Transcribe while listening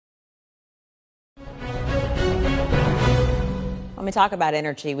When we talk about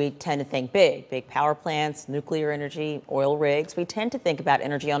energy, we tend to think big power plants, nuclear energy, oil rigs. We tend to think about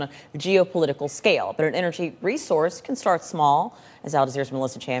energy on a geopolitical scale, but an energy resource can start small, as Al Jazeera's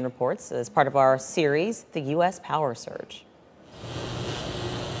Melissa Chan reports, as part of our series, The U.S. Power Surge.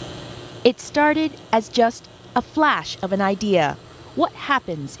 It started as just a flash of an idea. What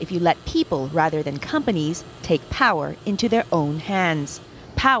happens if you let people, rather than companies, take power into their own hands?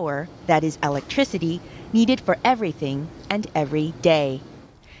 Power, that is electricity, needed for everything and every day.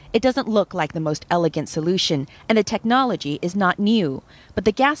 It doesn't look like the most elegant solution, and the technology is not new, but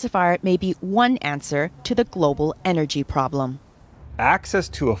the gasifier may be one answer to the global energy problem. Access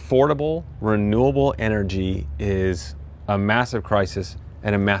to affordable, renewable energy is a massive crisis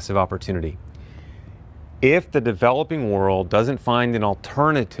and a massive opportunity. If the developing world doesn't find an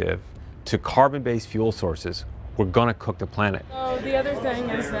alternative to carbon-based fuel sources, we're going to cook the planet. So the other thing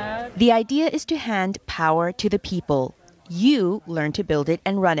is that the idea is to hand power to the people. You learn to build it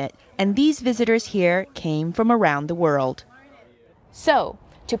and run it, and these visitors here came from around the world. So,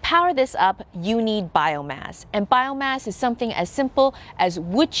 to power this up, you need biomass, and biomass is something as simple as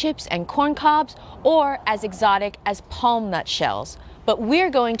wood chips and corn cobs, or as exotic as palm nut shells. But we're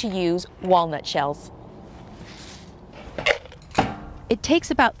going to use walnut shells. It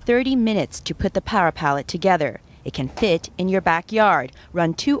takes about 30 minutes to put the power pallet together. It can fit in your backyard,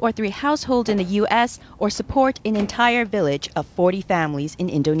 run 2 or 3 households in the U.S., or support an entire village of 40 families in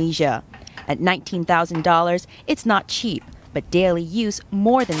Indonesia. At $19,000, it's not cheap, but daily use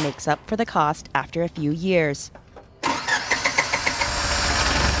more than makes up for the cost after a few years.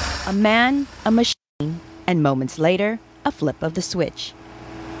 A man, a machine, and moments later, a flip of the switch.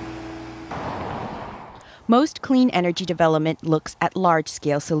 Most clean energy development looks at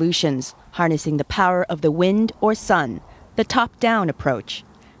large-scale solutions, harnessing the power of the wind or sun, the top-down approach.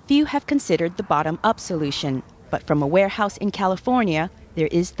 Few have considered the bottom-up solution, but from a warehouse in California, there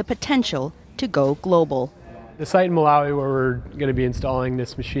is the potential to go global. The site in Malawi where we're going to be installing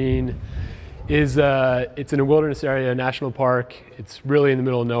this machine is it's in a wilderness area, a national park. It's really in the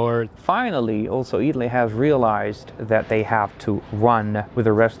middle of nowhere. Finally, also Italy has realized that they have to run with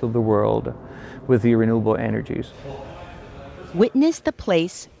the rest of the world with the renewable energies. Witness the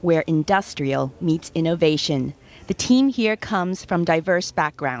place where industrial meets innovation. The team here comes from diverse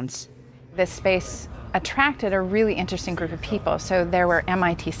backgrounds. This space attracted a really interesting group of people. So there were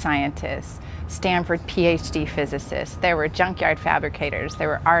MIT scientists, Stanford PhD physicists, there were junkyard fabricators, there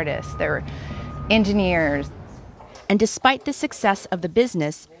were artists, there were engineers. And despite the success of the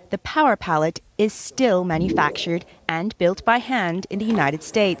business, the power pallet is still manufactured and built by hand in the United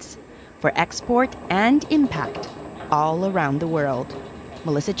States for export and impact all around the world.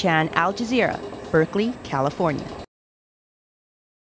 Melissa Chan, Al Jazeera, Berkeley, California.